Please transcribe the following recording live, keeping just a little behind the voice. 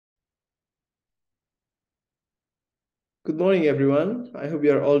Good morning, everyone. I hope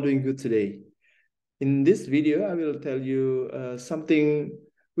you are all doing good today. In this video, I will tell you something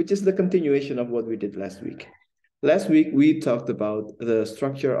which is the continuation of what we did last week. Last week, we talked about the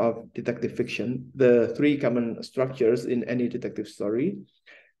structure of detective fiction, the three common structures in any detective story.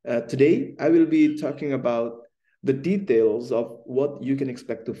 Today, I will be talking about the details of what you can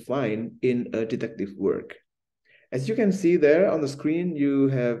expect to find in a detective work. As you can see there on the screen, you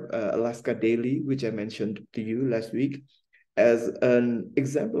have Alaska Daily, which I mentioned to you last week as an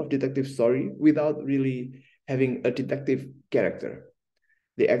example of detective story without really having a detective character.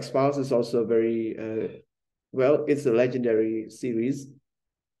 The X-Files is also very, well, it's a legendary series.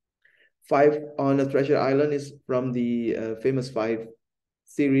 Five on a Treasure Island is from the famous Five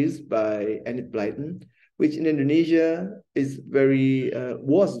series by Enid Blyton, which in Indonesia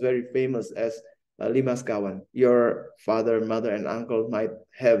was very famous as Lima Sekawan. Your father, mother, and uncle might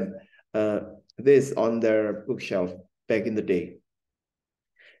have this on their bookshelf back in the day.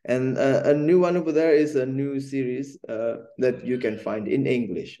 And a new one over there is a new series that you can find in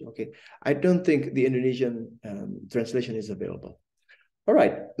English. Okay, I don't think the Indonesian translation is available. All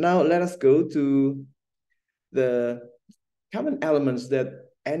right, now let us go to the common elements that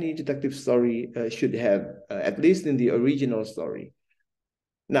any detective story should have, at least in the original story.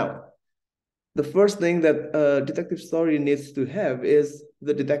 Now, the first thing that a detective story needs to have is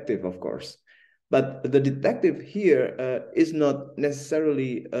the detective, of course. But the detective here is not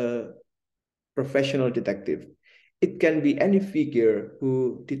necessarily a professional detective. It can be any figure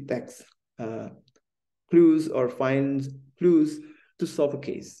who detects clues or finds clues to solve a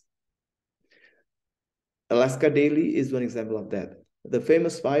case. Alaska Daily is one example of that. The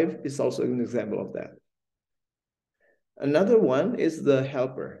famous Five is also an example of that. Another one is the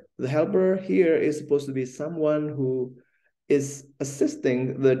helper. The helper here is supposed to be someone who is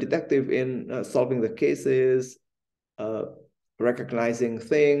assisting the detective in solving the cases, uh, recognizing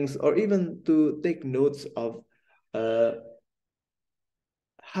things, or even to take notes of uh,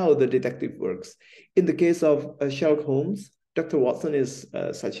 how the detective works. In the case of Sherlock Holmes, Dr. Watson is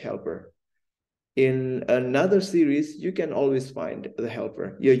such helper. In another series, you can always find the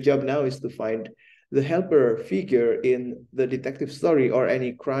helper. Your job now is to find the helper figure in the detective story or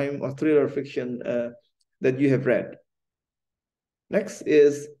any crime or thriller fiction that you have read. Next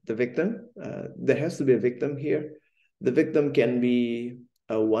is the victim. There has to be a victim here. The victim can be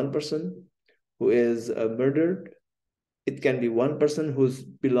one person who is murdered. It can be one person whose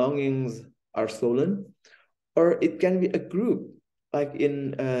belongings are stolen, or it can be a group, like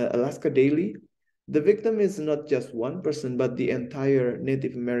in Alaska Daily. The victim is not just one person, but the entire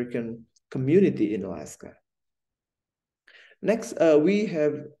Native American community in Alaska. Next, we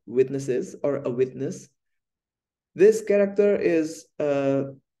have witnesses or a witness. This character is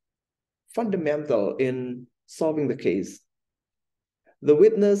fundamental in solving the case. The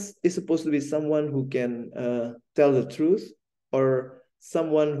witness is supposed to be someone who can tell the truth or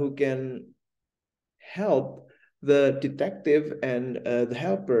someone who can help the detective and the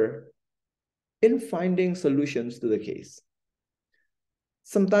helper in finding solutions to the case.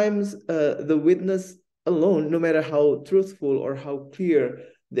 Sometimes the witness alone, no matter how truthful or how clear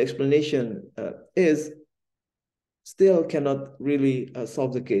the explanation is, still cannot really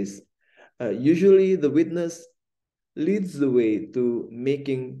solve the case. Usually the witness leads the way to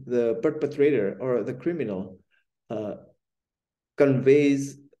making the perpetrator or the criminal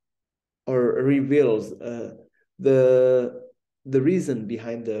conveys or reveals the reason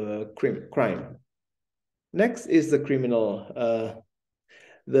behind the crime. Next is the criminal.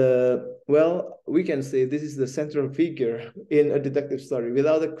 We can say this is the central figure in a detective story.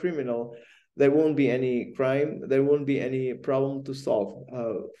 Without a criminal, there won't be any crime. There won't be any problem to solve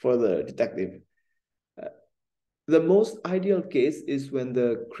for the detective. The most ideal case is when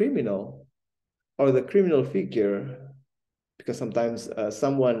the criminal or the criminal figure, because sometimes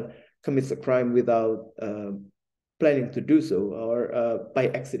someone commits a crime without planning to do so or by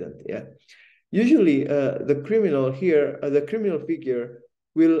accident. Yeah. Usually, the criminal figure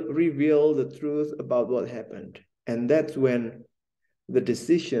will reveal the truth about what happened. And that's when the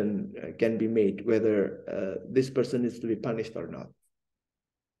decision can be made whether this person is to be punished or not.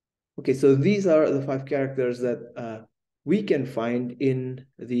 Okay, so these are the five characters that we can find in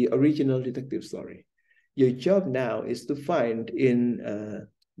the original detective story. Your job now is to find in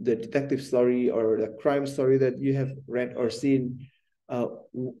the detective story or the crime story that you have read or seen,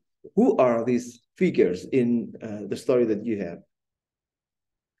 who are these figures in the story that you have.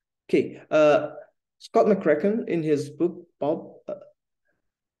 Okay, Scott McCracken in his book Pulp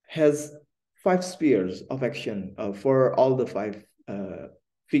has 5 spheres of action for all the 5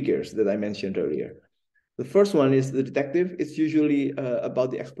 figures that I mentioned earlier. The first one is the detective. It's usually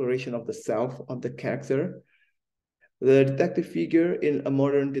about the exploration of the self of the character. The detective figure in a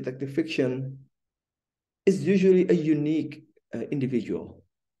modern detective fiction is usually a unique individual.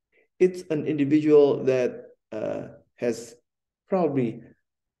 It's an individual that has probably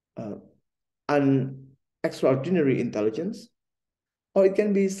an extraordinary intelligence, or it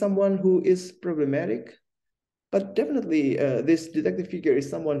can be someone who is problematic, but definitely this detective figure is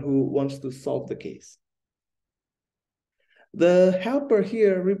someone who wants to solve the case. The helper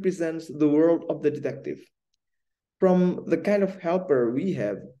here represents the world of the detective. From the kind of helper we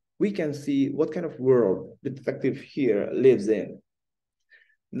have, we can see what kind of world the detective here lives in.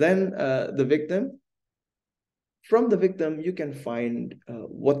 Then the victim. From the victim, you can find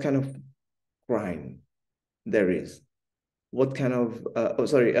what kind of crime there is, what kind of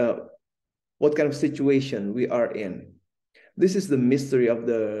what kind of situation we are in. This is the mystery of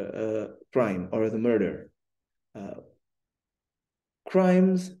the crime or the murder.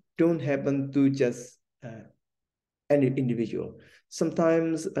 Crimes don't happen to just any individual.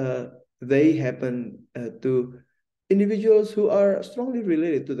 Sometimes they happen to individuals who are strongly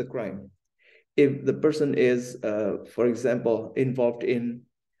related to the crime. If the person is, for example, involved in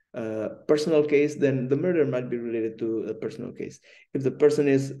a personal case, then the murder might be related to a personal case. If the person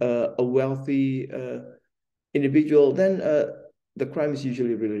is a wealthy individual, then the crime is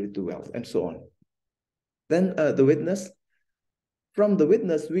usually related to wealth, and so on. Then the witness. From the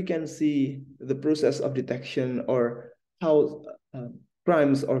witness, we can see the process of detection or how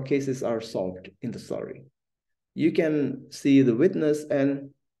crimes or cases are solved in the story. You can see the witness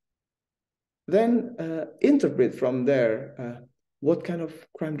and then interpret from there what kind of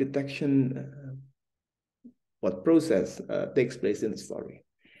crime detection, what process takes place in the story.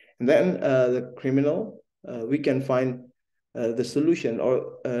 And then the criminal, we can find the solution,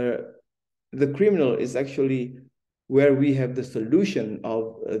 or the criminal is actually where we have the solution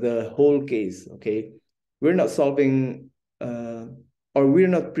of the whole case, okay? We're not solving or we're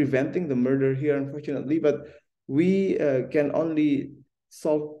not preventing the murder here, unfortunately, but we can only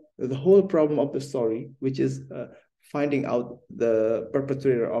solve the whole problem of the story, which is finding out the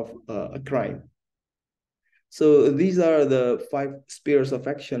perpetrator of a crime. So these are the 5 spheres of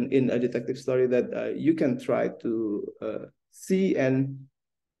action in a detective story that you can try to see and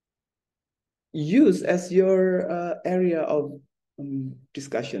use as your area of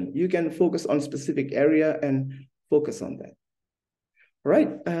discussion. You can focus on specific area and focus on that. All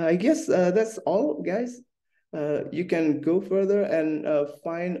right, I guess that's all, guys. You can go further and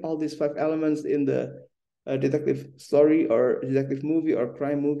find all these 5 elements in the detective story or detective movie or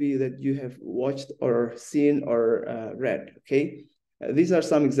crime movie that you have watched or seen or read, okay? These are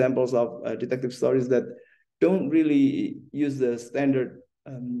some examples of detective stories that don't really use the standard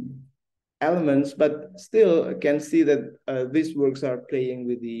elements, but still can see that these works are playing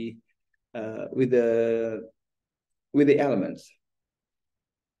with the elements.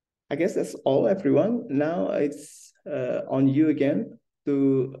 I guess that's all, everyone. Now it's on you again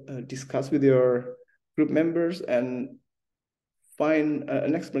to discuss with your group members and find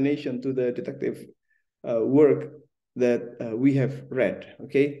an explanation to the detective work that we have read,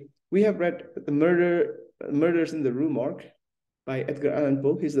 okay? We have read The Murders in the Rue Morgue by Edgar Allan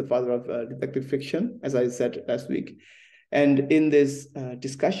Poe. He's the father of detective fiction, as I said last week. And in this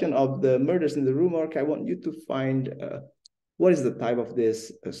discussion of The Murders in the Rue Morgue, I want you to find what is the type of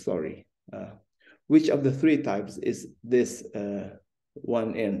this story? Which of the 3 types is this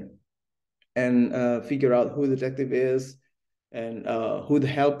one in? And figure out who the detective is and who the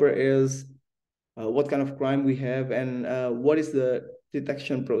helper is, what kind of crime we have, and what is the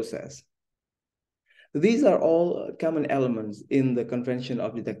detection process. These are all common elements in the convention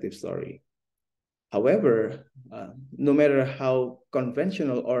of detective story. However, no matter how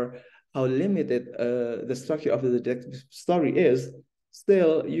conventional or how limited the structure of the detective story is,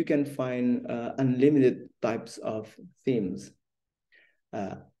 still you can find unlimited types of themes.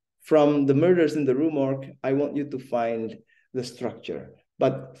 From The Murders in the Rue Morgue, I want you to find the structure.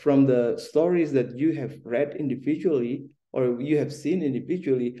 But from the stories that you have read individually or you have seen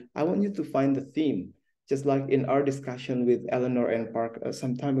individually, I want you to find the theme. Just like in our discussion with Eleanor and Park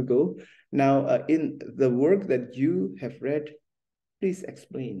some time ago. Now, in the work that you have read, please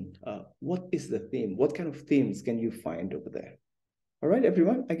explain what is the theme? What kind of themes can you find over there? All right,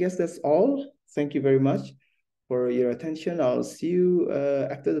 everyone, I guess that's all. Thank you very much for your attention. I'll see you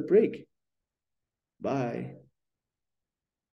after the break. Bye.